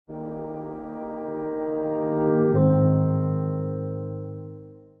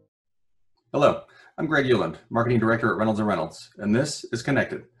I'm Greg Euland, Marketing Director at Reynolds & Reynolds, and this is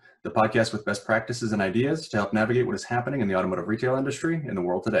Connected, the podcast with best practices and ideas to help navigate what is happening in the automotive retail industry in the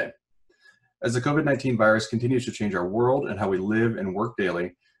world today. As the COVID-19 virus continues to change our world and how we live and work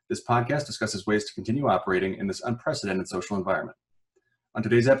daily, this podcast discusses ways to continue operating in this unprecedented social environment. On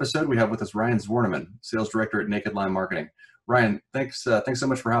today's episode, we have with us Ryan Zwerneman, Sales Director at Naked Lime Marketing. Ryan, thanks so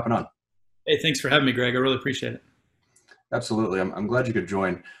much for hopping on. Hey, thanks for having me, Greg. I really appreciate it. Absolutely. I'm glad you could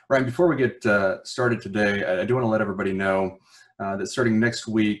join. Ryan, before we get started today, I do want to let everybody know that starting next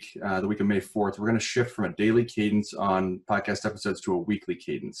week, the week of May 4th, we're going to shift from a daily cadence on podcast episodes to a weekly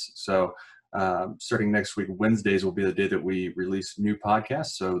cadence. So starting next week, Wednesdays will be the day that we release new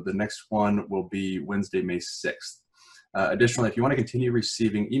podcasts. So the next one will be Wednesday, May 6th. Additionally, if you want to continue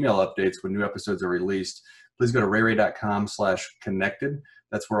receiving email updates when new episodes are released, please go to rayray.com/connected.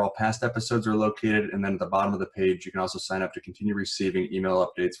 That's where all past episodes are located. And then at the bottom of the page, you can also sign up to continue receiving email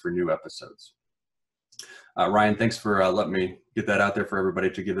updates for new episodes. Ryan, thanks for letting me get that out there for everybody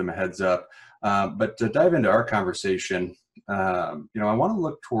to give them a heads up. But to dive into our conversation, I want to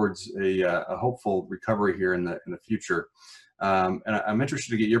look towards a hopeful recovery here in the future. And I'm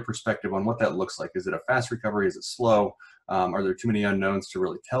interested to get your perspective on what that looks like. Is it a fast recovery? Is it slow? Are there too many unknowns to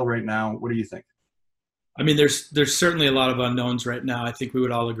really tell right now? What do you think? I mean, there's certainly a lot of unknowns right now. I think we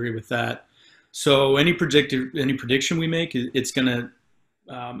would all agree with that. So any prediction we make, it's going to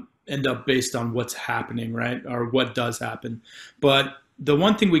end up based on what's happening, right? Or what does happen. But the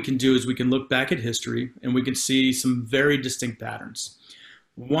one thing we can do is we can look back at history and we can see some very distinct patterns.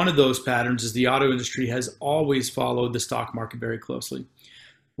 One of those patterns is the auto industry has always followed the stock market very closely.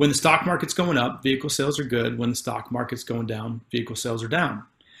 When the stock market's going up, vehicle sales are good. When the stock market's going down, vehicle sales are down.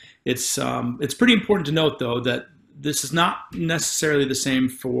 It's pretty important to note, though, that this is not necessarily the same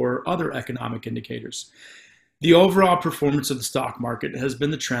for other economic indicators. The overall performance of the stock market has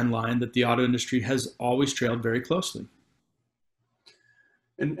been the trend line that the auto industry has always trailed very closely.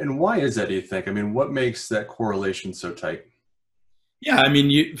 And why is that, do you think? I mean, what makes that correlation so tight? Yeah, I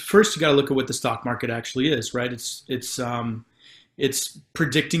mean, first you got to look at what the stock market actually is, right? It's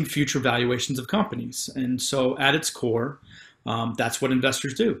predicting future valuations of companies, and so at its core, that's what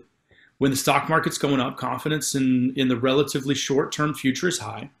investors do. When the stock market's going up, confidence in the relatively short-term future is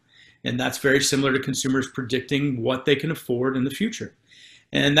high, and that's very similar to consumers predicting what they can afford in the future.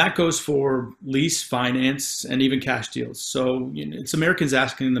 And that goes for lease, finance, and even cash deals. So it's Americans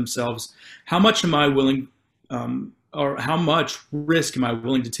asking themselves, how much am I willing, or how much risk am I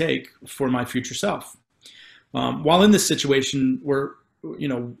willing to take for my future self? While in this situation, we're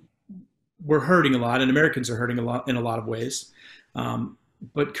hurting a lot, and Americans are hurting a lot in a lot of ways.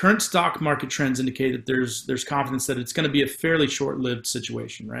 But current stock market trends indicate that there's confidence that it's going to be a fairly short-lived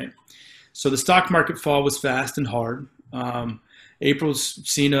situation, right? So the stock market fall was fast and hard. April's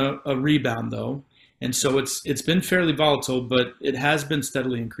seen a rebound, though, and so it's been fairly volatile, but it has been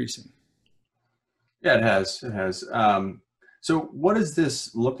steadily increasing. Yeah, it has. It has. So what does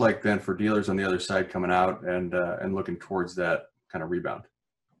this look like then for dealers on the other side coming out and looking towards that kind of rebound?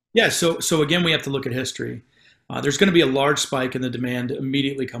 Yeah, so again, we have to look at history. There's going to be a large spike in the demand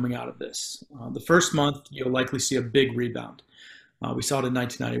immediately coming out of this. The first month, you'll likely see a big rebound. We saw it in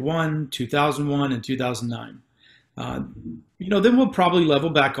 1991, 2001, and 2009. Then we'll probably level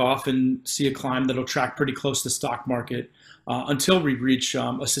back off and see a climb that'll track pretty close to the stock market until we reach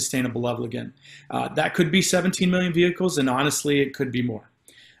a sustainable level again. That could be 17 million vehicles, and honestly, it could be more.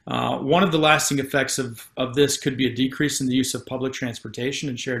 One of the lasting effects of this could be a decrease in the use of public transportation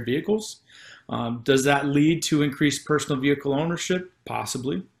and shared vehicles. Does that lead to increased personal vehicle ownership?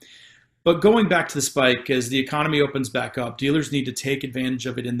 Possibly. But going back to the spike, as the economy opens back up, dealers need to take advantage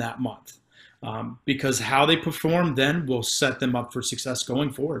of it in that month because how they perform then will set them up for success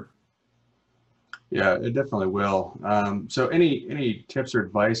going forward. Yeah, it definitely will. So any tips or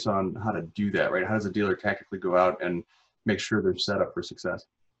advice on how to do that, right? How does a dealer tactically go out and make sure they're set up for success?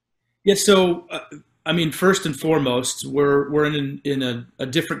 Yeah, so first and foremost, we're in a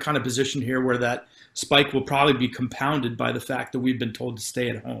different kind of position here where that spike will probably be compounded by the fact that we've been told to stay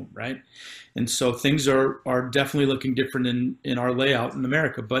at home, right? And so things are definitely looking different in our layout in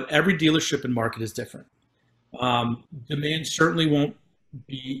America, but every dealership and market is different. Demand certainly won't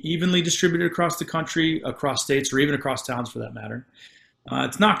be evenly distributed across the country, across states, or even across towns for that matter.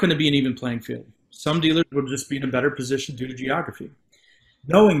 It's not going to be an even playing field. Some dealers will just be in a better position due to geography.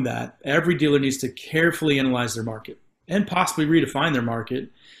 Knowing that, every dealer needs to carefully analyze their market and possibly redefine their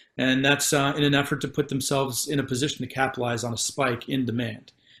market, and that's in an effort to put themselves in a position to capitalize on a spike in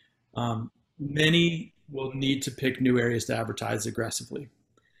demand. Many will need to pick new areas to advertise aggressively.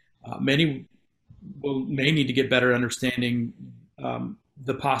 Many may need to get better understanding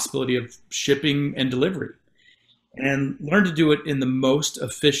the possibility of shipping and delivery, and learn to do it in the most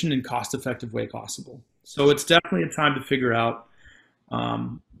efficient and cost-effective way possible. So it's definitely a time to figure out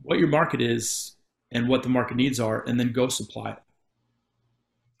what your market is and what the market needs are, and then go supply it.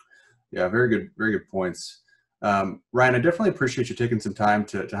 Yeah, very good points. Ryan, I definitely appreciate you taking some time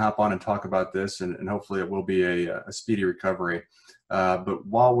to hop on and talk about this, and hopefully it will be a speedy recovery. But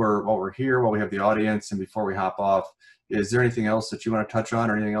while we're here, while we have the audience, and before we hop off, is there anything else that you want to touch on,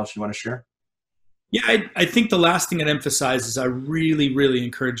 or anything else you want to share? Yeah, I think the last thing I'd emphasize is I really, really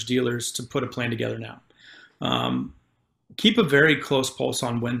encourage dealers to put a plan together now. Keep a very close pulse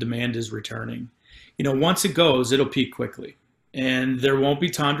on when demand is returning. Once it goes, it'll peak quickly, and there won't be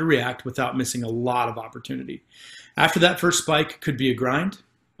time to react without missing a lot of opportunity. After that first spike could be a grind,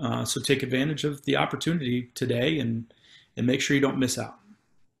 so take advantage of the opportunity today and make sure you don't miss out.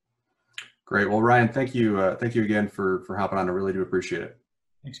 Great. Well, Ryan, thank you again for hopping on. I really do appreciate it.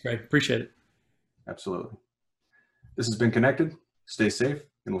 Thanks, Greg. Appreciate it. Absolutely. This has been Connected. Stay safe,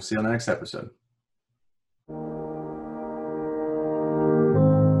 and we'll see you on the next episode.